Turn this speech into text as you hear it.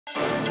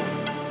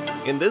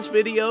In this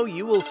video,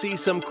 you will see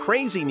some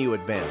crazy new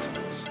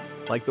advancements,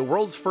 like the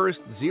world's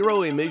first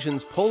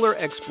zero-emissions polar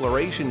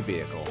exploration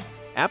vehicle,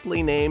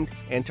 aptly named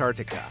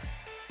Antarctica,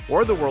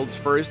 or the world's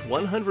first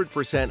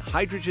 100%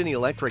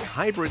 hydrogen-electric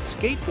hybrid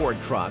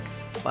skateboard truck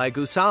by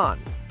Gaussin.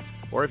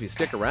 Or if you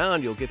stick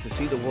around, you'll get to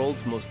see the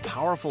world's most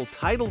powerful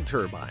tidal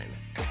turbine,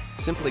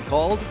 simply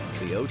called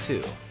the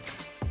O2.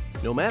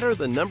 No matter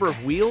the number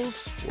of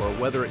wheels, or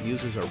whether it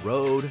uses a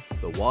road,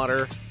 the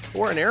water,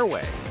 or an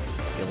airway,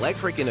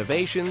 electric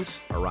innovations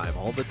arrive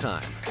all the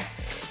time.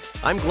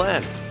 I'm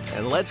Glenn,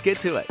 and let's get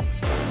to it.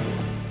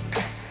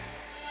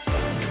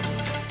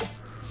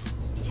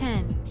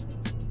 10.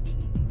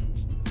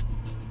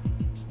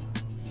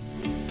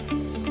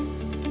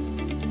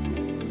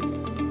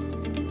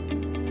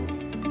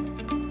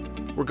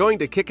 We're going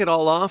to kick it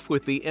all off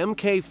with the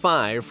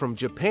MK5 from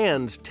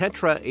Japan's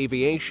Tetra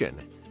Aviation.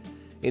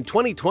 In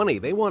 2020,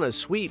 they won a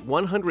sweet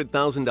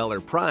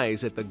 $100,000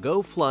 prize at the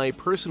Go Fly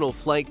Personal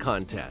Flight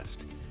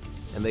Contest.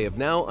 And they have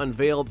now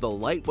unveiled the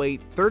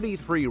lightweight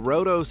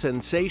 33-roto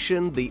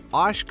sensation, the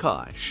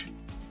Oshkosh.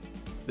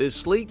 This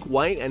sleek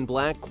white and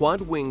black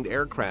quad-winged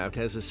aircraft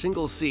has a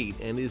single seat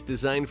and is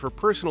designed for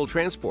personal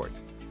transport.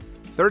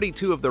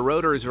 32 of the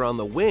rotors are on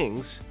the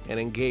wings and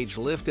engage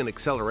lift and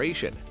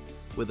acceleration,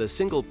 with a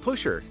single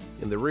pusher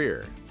in the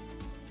rear.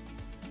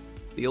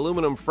 The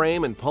aluminum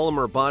frame and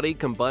polymer body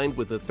combined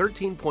with a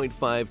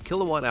 13.5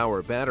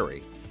 kilowatt-hour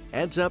battery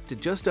adds up to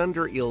just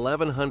under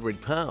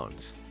 1,100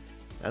 pounds.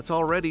 That's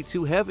already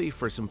too heavy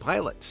for some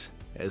pilots,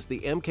 as the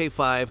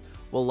MK5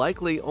 will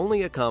likely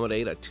only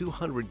accommodate a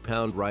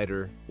 200-pound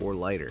rider or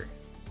lighter.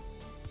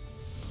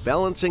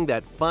 Balancing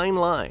that fine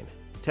line,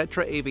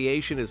 Tetra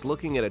Aviation is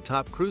looking at a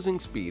top cruising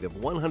speed of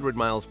 100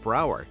 miles per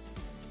hour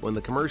when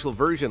the commercial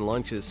version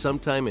launches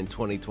sometime in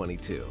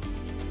 2022.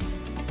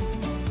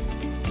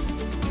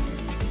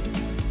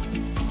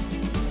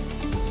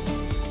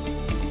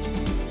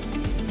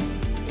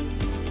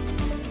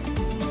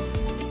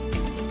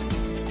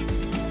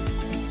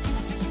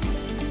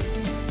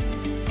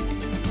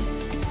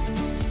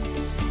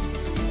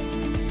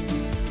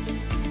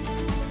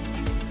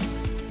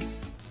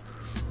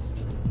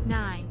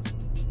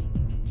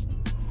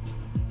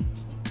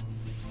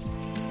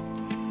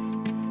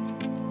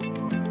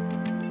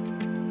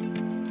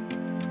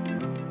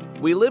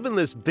 We live in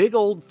this big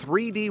old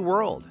 3D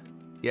world,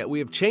 yet we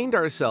have chained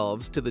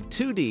ourselves to the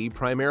 2D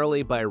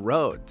primarily by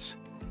roads.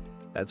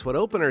 That's what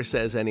Opener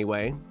says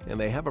anyway, and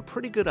they have a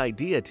pretty good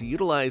idea to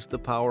utilize the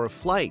power of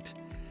flight.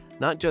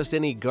 Not just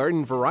any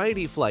garden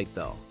variety flight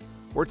though.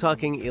 We're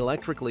talking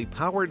electrically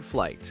powered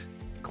flight,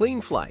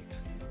 clean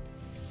flight.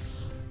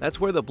 That's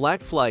where the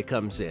Blackfly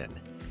comes in,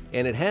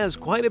 and it has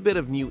quite a bit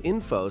of new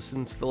info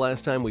since the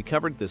last time we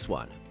covered this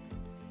one.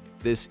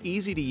 This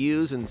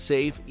easy-to-use and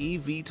safe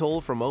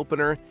eVTOL from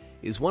Opener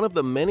is one of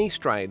the many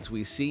strides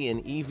we see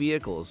in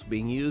e-vehicles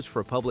being used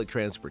for public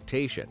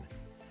transportation.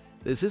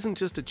 This isn't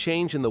just a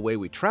change in the way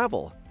we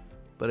travel,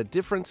 but a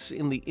difference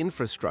in the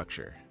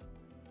infrastructure.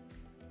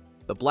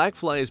 The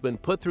Blackfly has been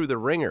put through the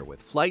ringer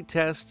with flight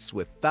tests,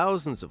 with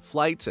thousands of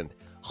flights and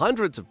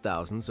hundreds of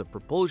thousands of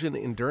propulsion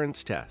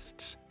endurance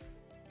tests.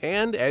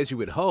 And, as you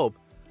would hope,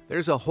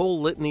 there's a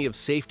whole litany of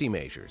safety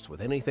measures,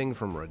 with anything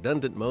from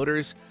redundant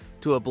motors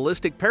to a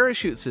ballistic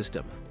parachute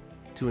system,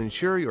 to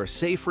ensure your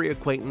safe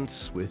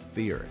reacquaintance with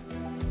the Earth.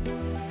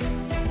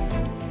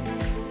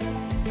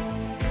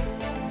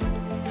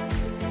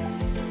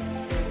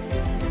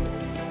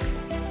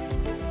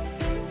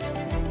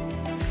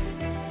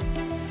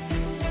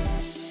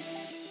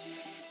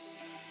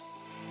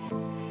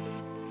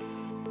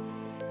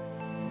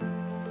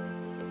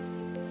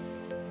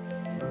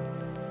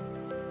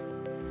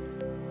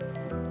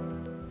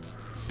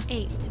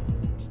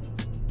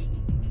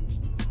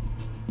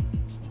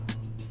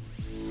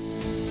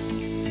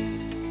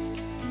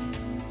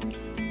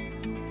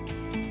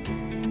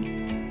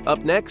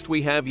 Up next,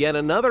 we have yet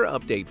another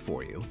update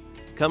for you,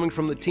 coming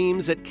from the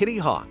teams at Kitty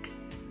Hawk.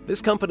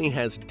 This company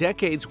has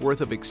decades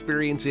worth of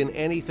experience in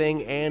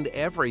anything and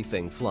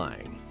everything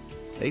flying.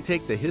 They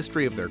take the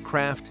history of their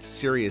craft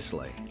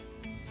seriously.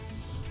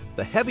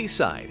 The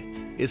Heaviside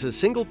is a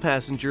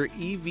single-passenger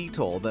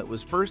eVTOL that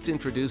was first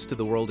introduced to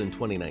the world in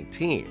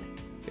 2019.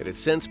 It has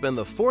since been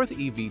the fourth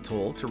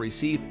eVTOL to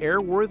receive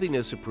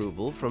airworthiness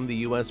approval from the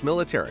U.S.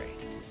 military.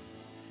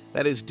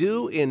 That is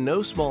due in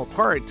no small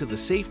part to the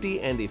safety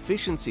and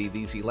efficiency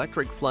these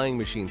electric flying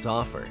machines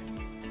offer,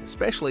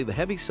 especially the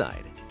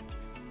Heaviside.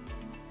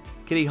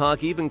 Kitty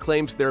Hawk even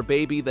claims their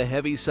baby, the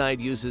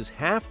Heaviside, uses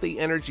half the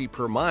energy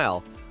per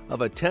mile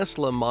of a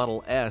Tesla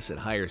Model S at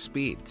higher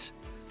speeds,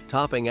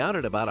 topping out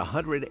at about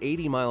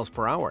 180 miles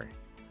per hour.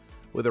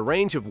 With a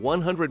range of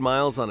 100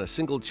 miles on a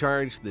single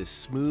charge, this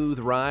smooth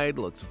ride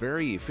looks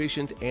very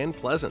efficient and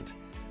pleasant,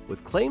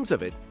 with claims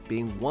of it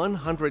being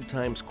 100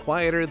 times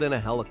quieter than a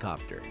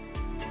helicopter.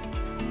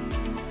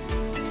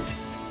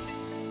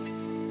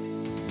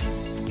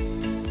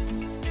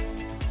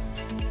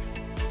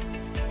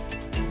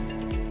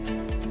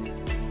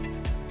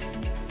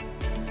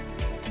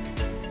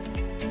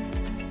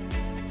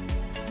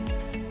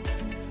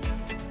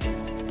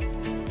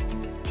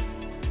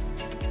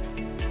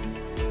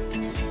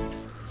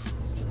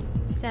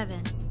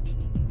 7.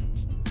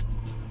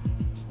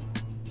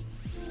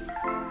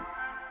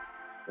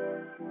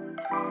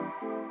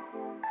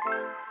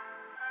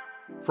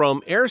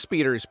 From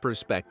Airspeeder's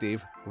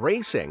perspective,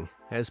 racing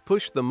has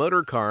pushed the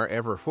motor car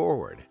ever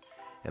forward,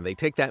 and they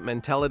take that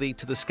mentality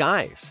to the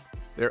skies.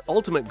 Their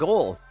ultimate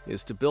goal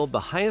is to build the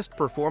highest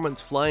performance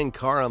flying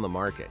car on the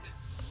market.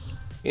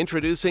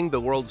 Introducing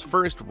the world's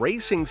first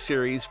racing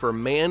series for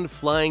manned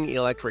flying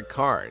electric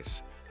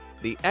cars,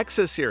 the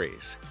EXA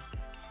series.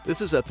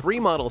 This is a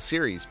 3-model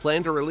series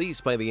planned to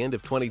release by the end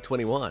of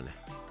 2021.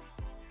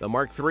 The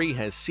Mark III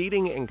has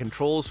seating and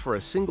controls for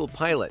a single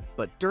pilot,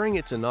 but during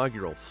its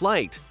inaugural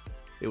flight,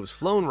 it was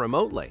flown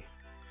remotely.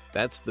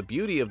 That's the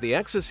beauty of the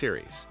EXA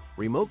series,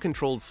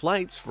 remote-controlled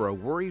flights for a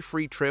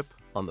worry-free trip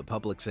on the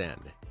public's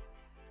end.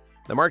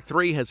 The Mark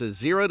III has a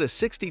 0 to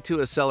 62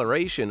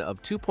 acceleration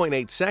of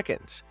 2.8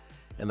 seconds,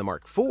 and the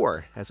Mark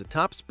IV has a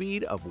top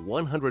speed of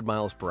 100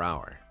 miles per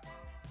hour.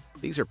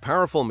 These are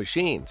powerful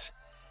machines,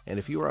 and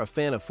if you are a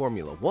fan of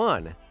Formula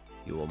One,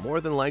 you will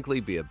more than likely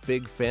be a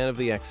big fan of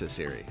the EXA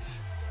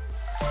series.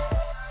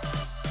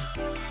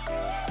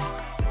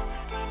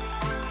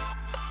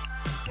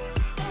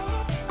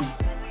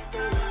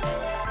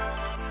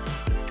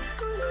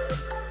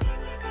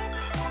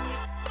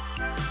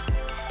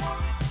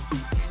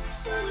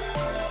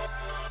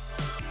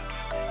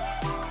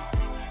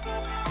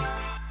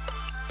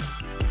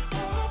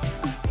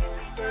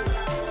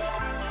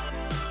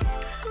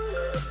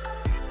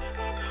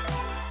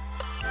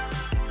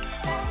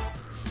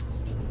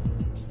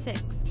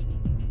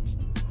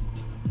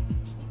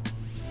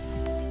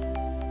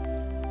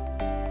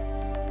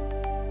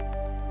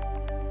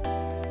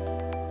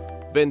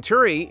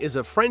 Venturi is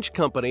a French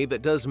company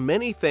that does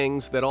many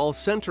things that all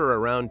center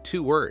around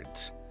 2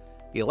 words: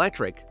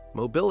 electric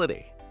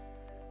mobility.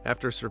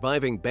 After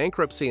surviving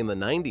bankruptcy in the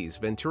 90s,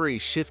 Venturi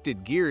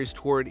shifted gears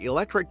toward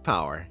electric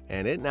power,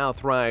 and it now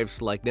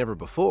thrives like never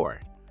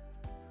before.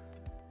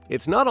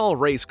 It's not all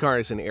race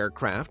cars and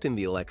aircraft in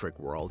the electric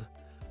world.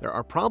 There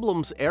are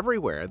problems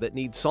everywhere that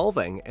need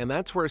solving, and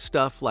that's where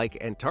stuff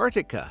like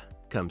Antarctica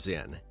comes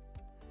in.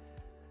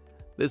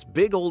 This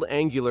big old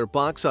angular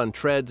box on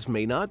treads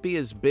may not be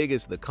as big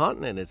as the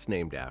continent it's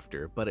named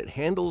after, but it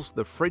handles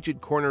the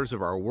frigid corners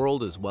of our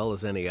world as well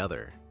as any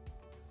other.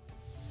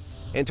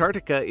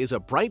 Antarctica is a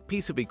bright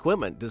piece of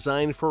equipment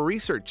designed for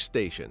research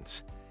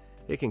stations.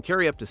 It can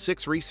carry up to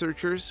 6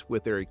 researchers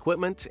with their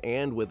equipment,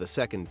 and with a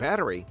second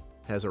battery,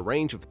 has a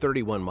range of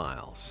 31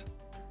 miles.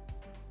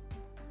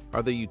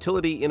 Are the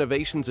utility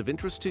innovations of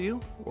interest to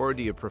you, or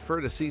do you prefer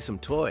to see some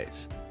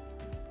toys?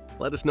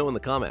 Let us know in the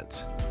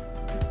comments.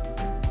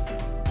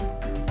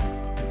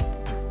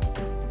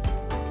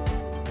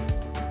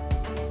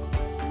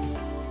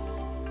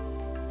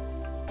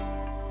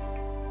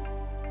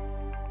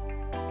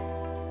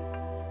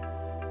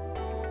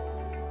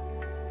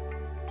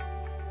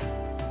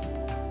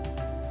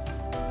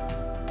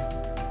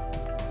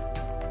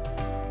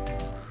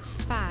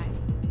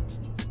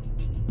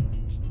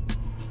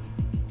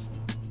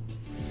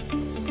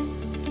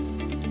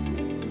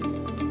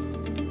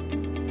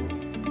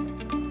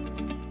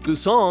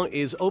 Gaussin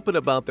is open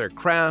about their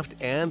craft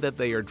and that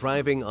they are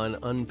driving on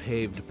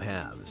unpaved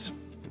paths.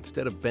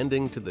 Instead of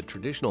bending to the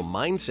traditional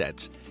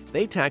mindsets,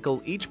 they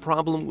tackle each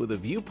problem with a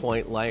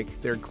viewpoint like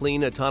they're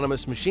clean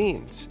autonomous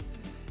machines.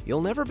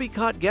 You'll never be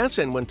caught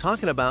guessing when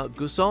talking about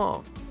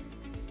Gaussin.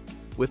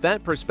 With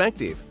that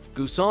perspective,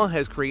 Gaussin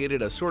has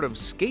created a sort of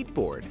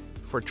skateboard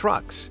for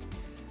trucks.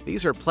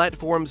 These are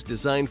platforms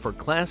designed for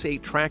Class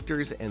 8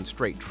 tractors and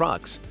straight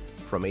trucks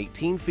from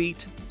 18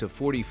 feet to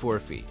 44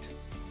 feet.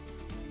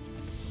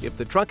 If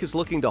the truck is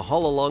looking to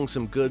haul along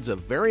some goods a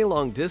very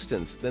long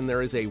distance, then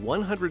there is a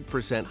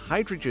 100%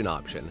 hydrogen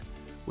option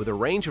with a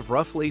range of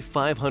roughly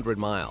 500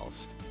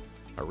 miles.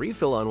 A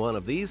refill on one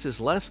of these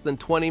is less than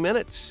 20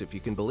 minutes, if you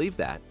can believe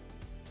that.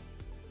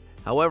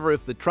 However,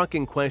 if the truck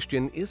in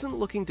question isn't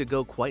looking to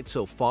go quite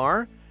so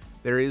far,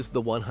 there is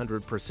the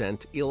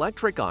 100%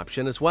 electric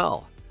option as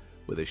well,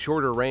 with a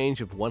shorter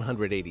range of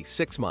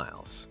 186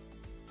 miles.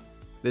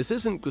 This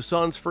isn't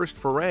Gaussin's first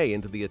foray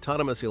into the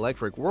autonomous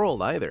electric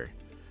world either.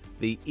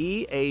 The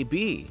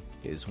EAB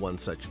is one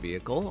such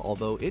vehicle,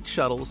 although it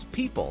shuttles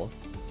people,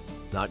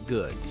 not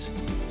goods.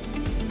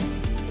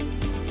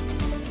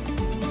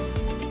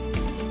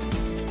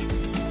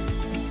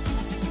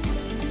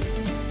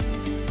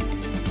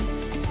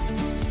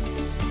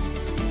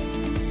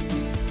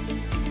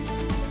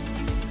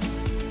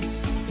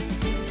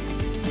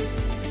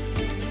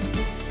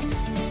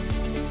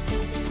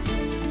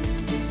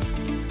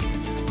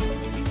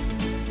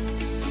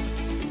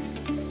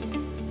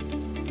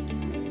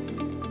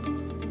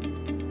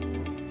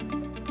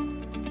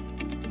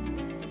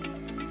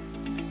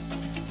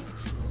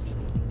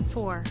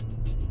 Four.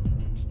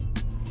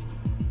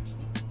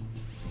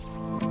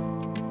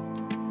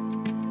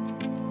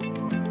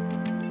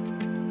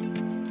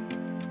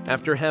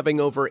 After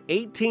having over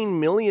 18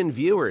 million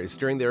viewers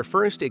during their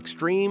first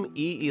extreme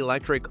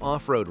e-electric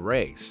off-road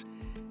race,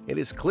 it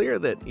is clear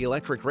that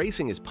electric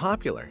racing is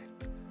popular.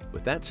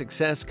 With that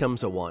success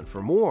comes a want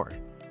for more,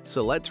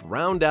 So let's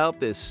round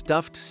out this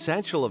stuffed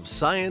satchel of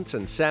science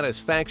and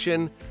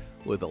satisfaction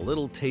with a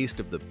little taste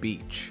of the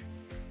beach.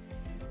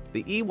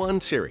 The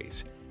E1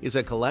 series is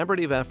a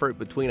collaborative effort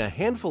between a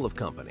handful of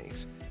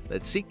companies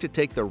that seek to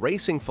take the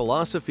racing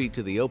philosophy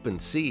to the open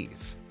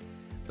seas.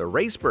 The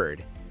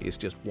RaceBird is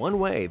just one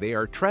way they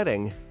are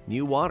treading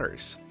new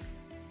waters.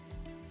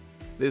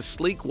 This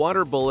sleek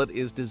water bullet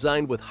is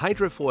designed with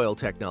hydrofoil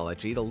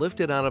technology to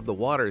lift it out of the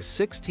water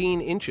 16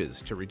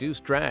 inches to reduce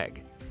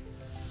drag.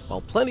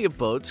 While plenty of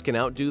boats can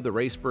outdo the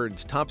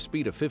RaceBird's top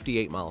speed of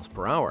 58 miles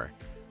per hour,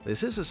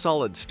 this is a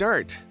solid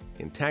start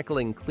in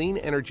tackling clean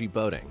energy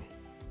boating.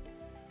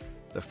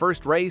 The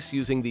first race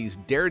using these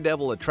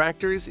daredevil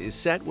attractors is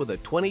set with a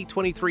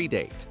 2023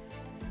 date,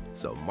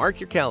 so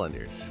mark your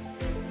calendars.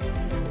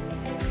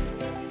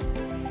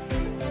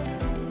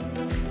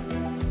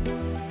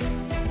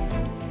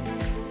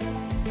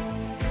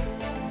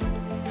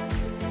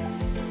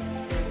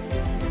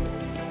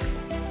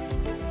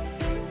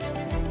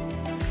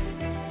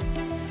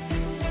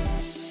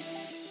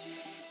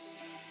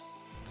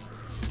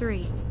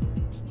 Three.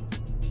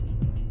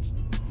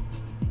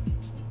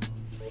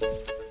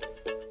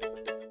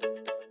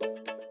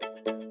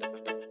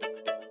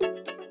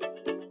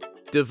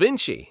 Da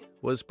Vinci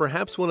was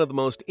perhaps one of the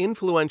most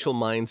influential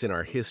minds in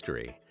our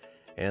history,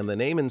 and the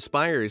name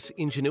inspires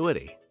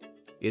ingenuity.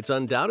 It's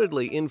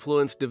undoubtedly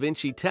influenced Da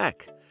Vinci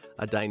Tech,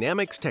 a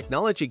dynamics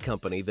technology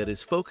company that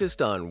is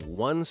focused on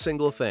one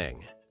single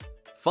thing: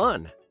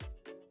 fun.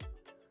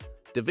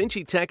 Da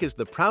Vinci Tech is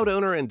the proud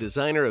owner and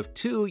designer of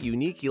two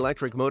unique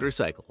electric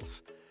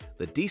motorcycles,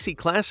 the DC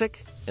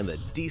Classic and the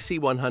DC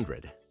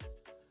 100.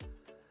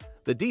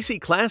 The DC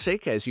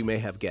Classic, as you may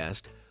have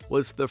guessed,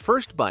 was the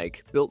first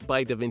bike built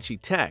by Da Vinci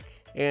Tech,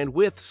 and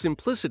with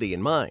simplicity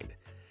in mind.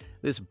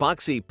 This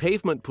boxy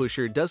pavement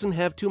pusher doesn't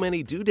have too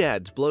many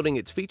doodads bloating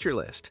its feature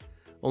list,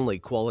 only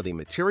quality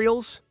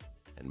materials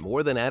and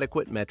more than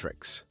adequate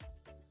metrics.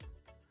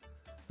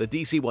 The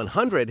DC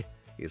 100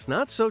 is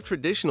not so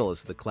traditional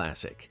as the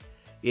Classic.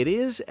 It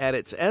is, at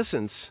its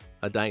essence,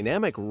 a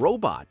dynamic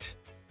robot.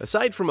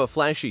 Aside from a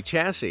flashy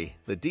chassis,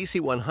 the DC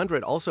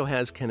 100 also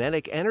has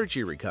kinetic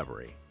energy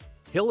recovery,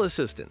 hill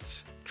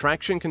assistance,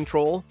 traction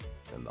control,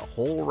 and the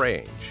whole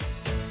range.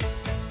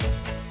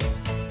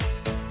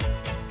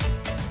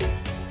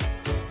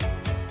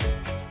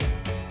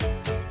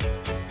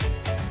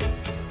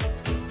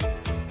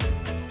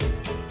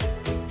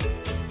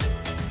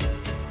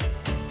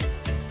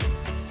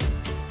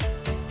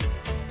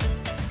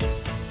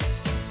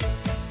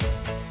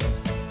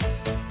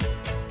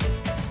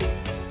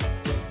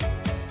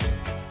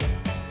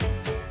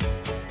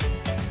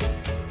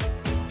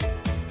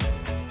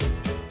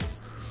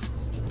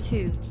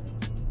 Two.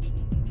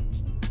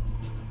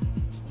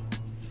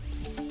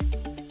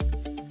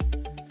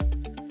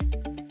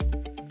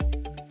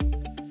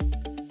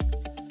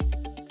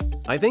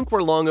 I think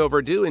we're long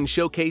overdue in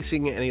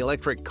showcasing an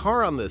electric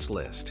car on this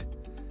list.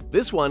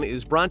 This one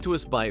is brought to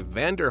us by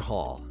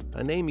Vanderhall,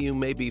 a name you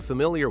may be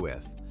familiar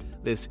with.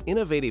 This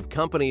innovative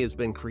company has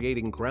been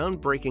creating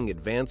groundbreaking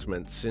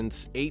advancements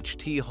since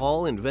H.T.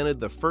 Hall invented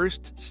the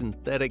first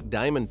synthetic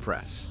diamond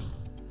press.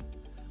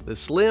 The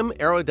slim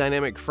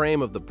aerodynamic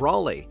frame of the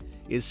Brawley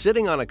is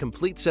sitting on a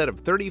complete set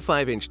of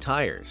 35-inch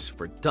tires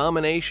for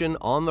domination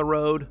on the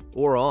road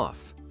or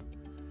off.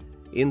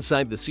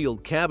 Inside the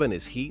sealed cabin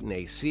is heat and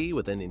AC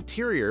with an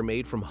interior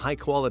made from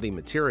high-quality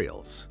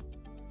materials.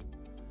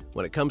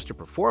 When it comes to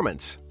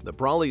performance, the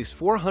Brawley's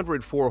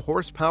 404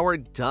 horsepower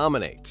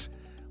dominates,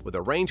 with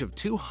a range of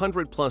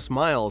 200+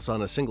 miles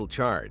on a single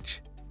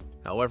charge.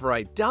 However,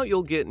 I doubt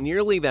you'll get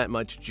nearly that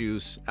much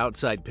juice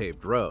outside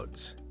paved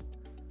roads.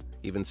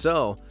 Even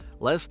so,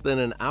 less than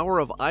an hour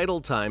of idle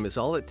time is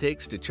all it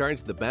takes to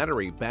charge the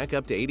battery back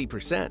up to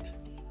 80%.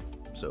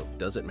 So,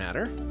 does it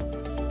matter?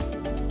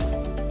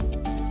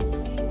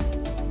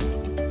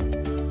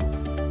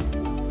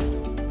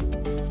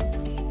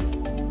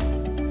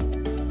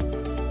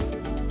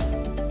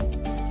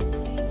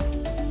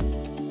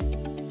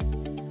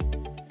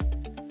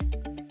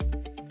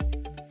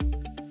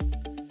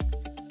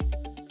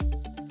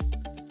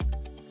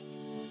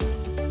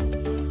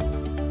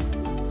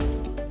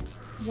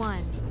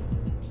 One.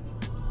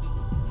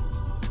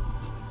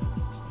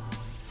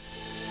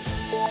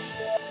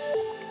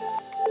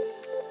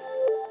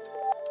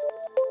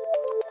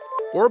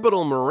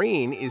 Orbital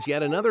Marine is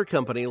yet another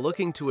company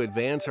looking to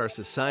advance our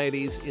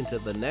societies into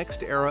the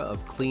next era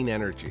of clean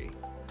energy.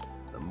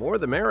 The more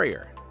the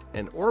merrier,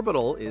 and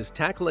Orbital is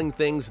tackling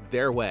things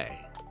their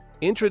way.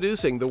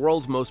 Introducing the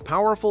world's most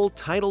powerful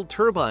tidal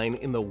turbine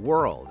in the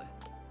world.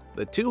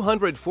 The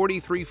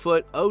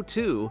 243-foot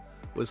O2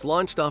 was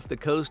launched off the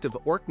coast of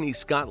Orkney,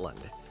 Scotland,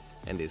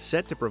 and is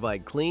set to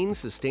provide clean,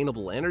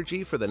 sustainable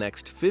energy for the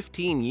next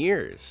 15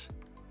 years.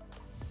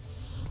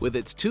 With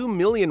its 2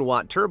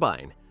 million-watt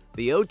turbine,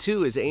 the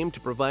O2 is aimed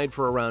to provide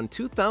for around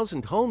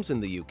 2,000 homes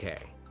in the UK.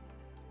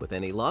 With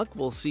any luck,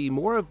 we'll see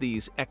more of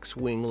these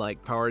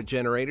X-Wing-like power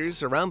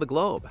generators around the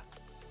globe.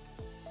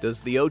 Does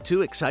the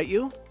O2 excite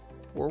you?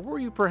 Or were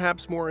you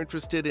perhaps more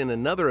interested in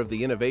another of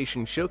the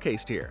innovations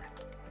showcased here?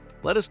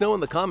 Let us know in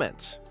the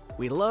comments.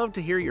 We love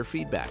to hear your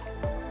feedback.